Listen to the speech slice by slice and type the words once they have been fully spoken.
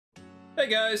Hey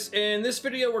guys, in this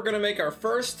video we're going to make our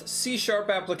first C#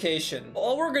 application.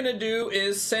 All we're going to do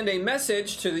is send a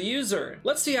message to the user.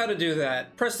 Let's see how to do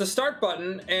that. Press the start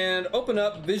button and open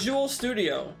up Visual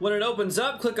Studio. When it opens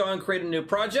up, click on create a new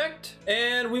project,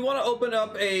 and we want to open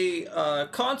up a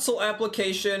console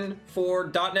application for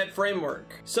 .NET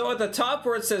Framework. So at the top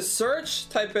where it says search,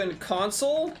 type in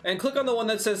console and click on the one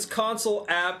that says console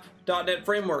app .NET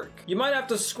Framework. You might have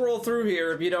to scroll through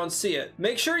here if you don't see it.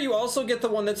 Make sure you also get the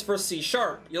one that's for C#.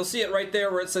 You'll see it right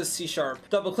there where it says C#.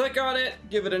 Double click on it,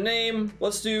 give it a name.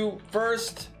 Let's do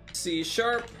first C#.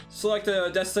 Select a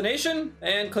destination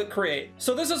and click create.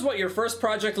 So this is what your first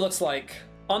project looks like.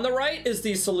 On the right is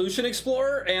the Solution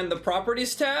Explorer and the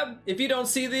Properties tab. If you don't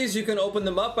see these, you can open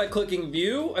them up by clicking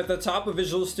View at the top of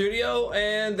Visual Studio,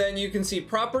 and then you can see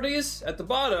Properties at the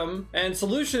bottom and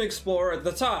Solution Explorer at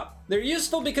the top. They're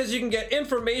useful because you can get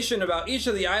information about each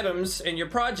of the items in your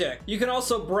project. You can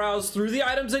also browse through the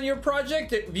items in your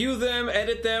project, view them,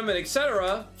 edit them, and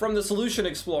etc. from the Solution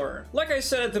Explorer. Like I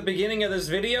said at the beginning of this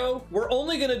video, we're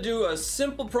only going to do a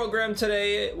simple program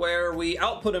today where we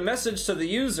output a message to the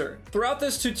user. Throughout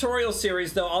this tutorial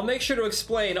series though, I'll make sure to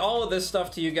explain all of this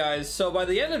stuff to you guys, so by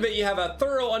the end of it you have a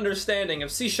thorough understanding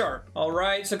of C#.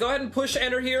 Alright, so go ahead and push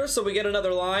enter here so we get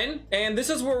another line, and this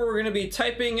is where we're going to be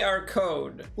typing our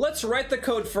code. Let's write the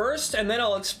code first, and then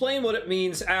I'll explain what it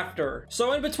means after.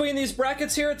 So in between these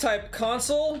brackets here, type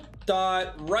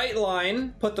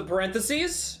Console.Writeline, put the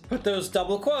parentheses, put those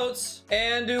double quotes,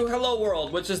 and do hello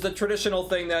world, which is the traditional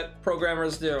thing that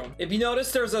programmers do. If you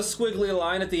notice there's a squiggly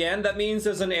line at the end, that means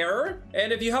there's an error,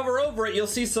 and if you hover over it, you'll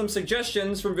see some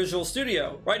suggestions from Visual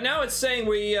Studio. Right now it's saying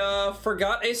we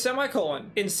forgot a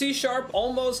semicolon. In C#,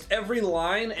 almost every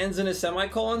line ends in a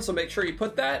semicolon, so make sure you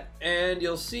put that, and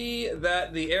you'll see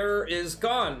that the error is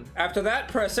gone. After that,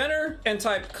 press enter and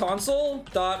type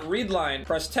Console.Readline.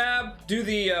 Press tab, do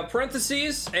the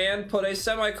parentheses, and put a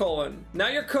semicolon. Now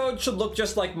your code should look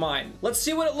just like mine. Let's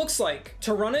see what it looks like.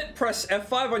 To run it, press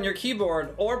F5 on your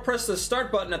keyboard or press the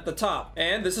start button at the top.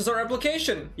 And this is our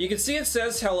application. You can see it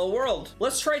says hello world.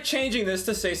 Let's try changing this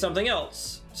to say something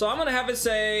else. So I'm gonna have it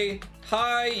say,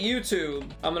 hi YouTube.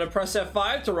 I'm gonna press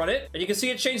F5 to run it, and you can see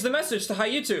it changed the message to hi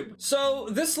YouTube. So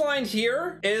this line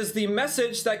here is the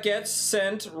message that gets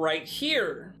sent right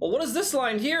here. Well, what does this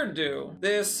line here do?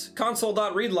 This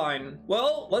Console.Readline.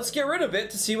 Well, let's get rid of it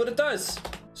to see what it does.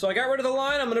 So I got rid of the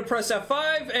line, I'm gonna press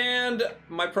F5, and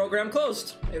my program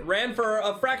closed. It ran for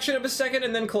a fraction of a second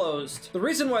and then closed. The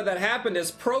reason why that happened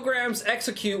is programs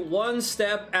execute one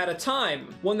step at a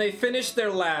time. When they finish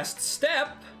their last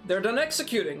step, they're done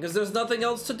executing because there's nothing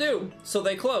else to do, so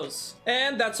they close.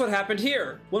 And that's what happened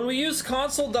here. When we use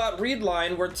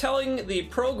Console.Readline, we're telling the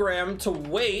program to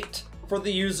wait for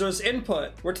the user's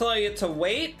input. We're telling it to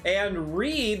wait and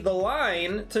read the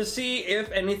line to see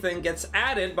if anything gets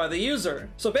added by the user.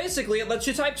 So basically it lets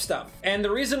you type stuff. And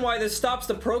the reason why this stops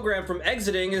the program from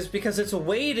exiting is because it's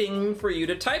waiting for you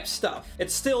to type stuff.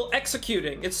 It's still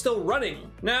executing, it's still running.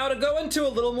 Now to go into a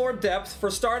little more depth, for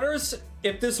starters,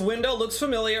 if this window looks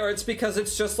familiar, it's because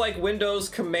it's just like Windows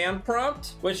command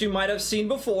prompt, which you might have seen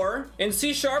before. In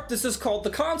C#, this is called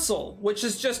the console, which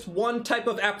is just one type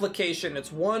of application.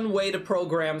 It's one way to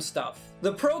program stuff.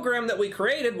 The program that we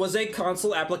created was a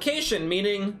console application,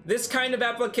 meaning this kind of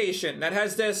application that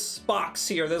has this box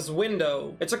here, this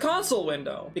window. It's a console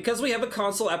window because we have a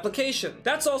console application.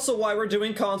 That's also why we're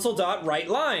doing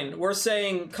Console.Writeline. We're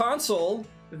saying console,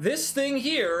 this thing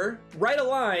here, write a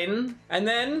line, and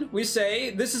then we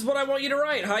say, this is what I want you to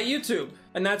write, hi YouTube.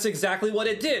 And that's exactly what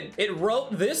it did. It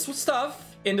wrote this stuff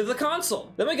into the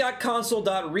console. Then we got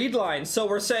Console.Readline. So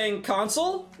we're saying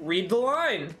console, read the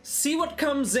line. See what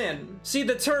comes in. See,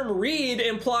 the term read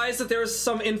implies that there's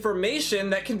some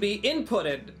information that can be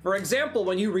inputted. For example,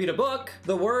 when you read a book,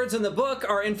 the words in the book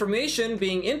are information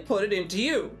being inputted into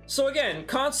you. So again,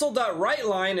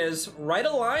 Console.Writeline is write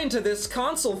a line to this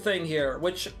console thing here,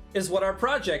 which is what our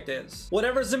project is.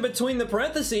 Whatever's in between the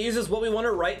parentheses is what we want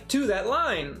to write to that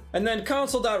line. And then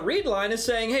Console.Readline is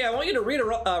saying, hey, I want you to read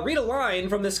a line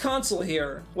from this console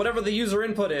here, whatever the user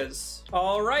input is.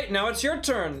 All right, now it's your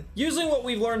turn. Using what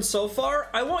we've learned so far,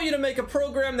 I want you to make a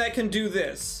program that can do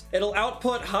this. It'll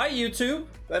output hi YouTube,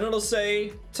 then it'll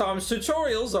say Tom's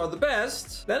tutorials are the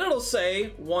best, then it'll say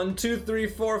 1, 2, 3,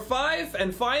 4, 5,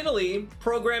 and finally,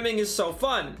 programming is so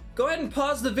fun. Go ahead and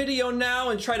pause the video now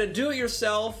and try to do it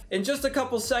yourself. In just a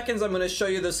couple seconds, I'm going to show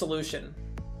you the solution.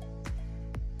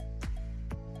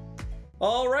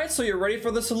 Alright, so you're ready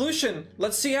for the solution.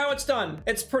 Let's see how it's done.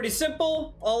 It's pretty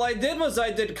simple. All I did was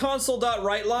I did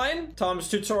Console.Writeline. Tom's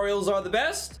tutorials are the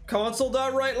best.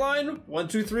 Console.Writeline, 1,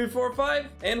 2, 3, 4, 5,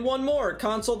 and one more,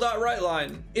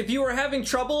 Console.Writeline. If you were having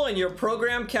trouble and your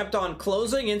program kept on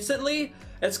closing instantly,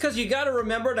 it's because you gotta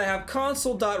remember to have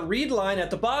Console.Readline at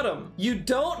the bottom. You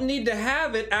don't need to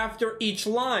have it after each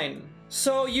line.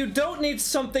 So you don't need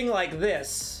something like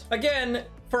this. Again,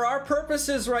 for our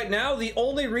purposes right now, the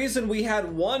only reason we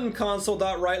had one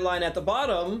Console.Writeline at the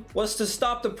bottom was to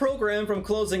stop the program from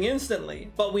closing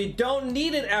instantly. But we don't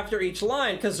need it after each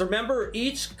line, because remember,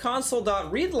 each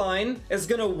Console.Readline is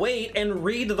gonna wait and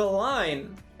read the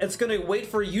line. It's gonna wait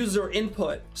for user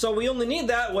input. So we only need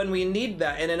that when we need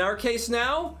that. And in our case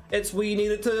now, we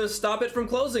needed to stop it from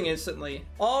closing instantly.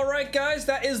 All right, guys,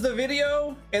 that is the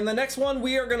video. In the next one,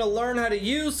 we are gonna learn how to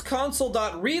use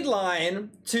Console.Readline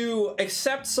to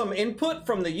accept some input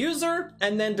from the user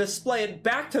and then display it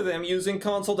back to them using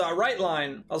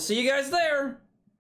Console.Writeline. I'll see you guys there.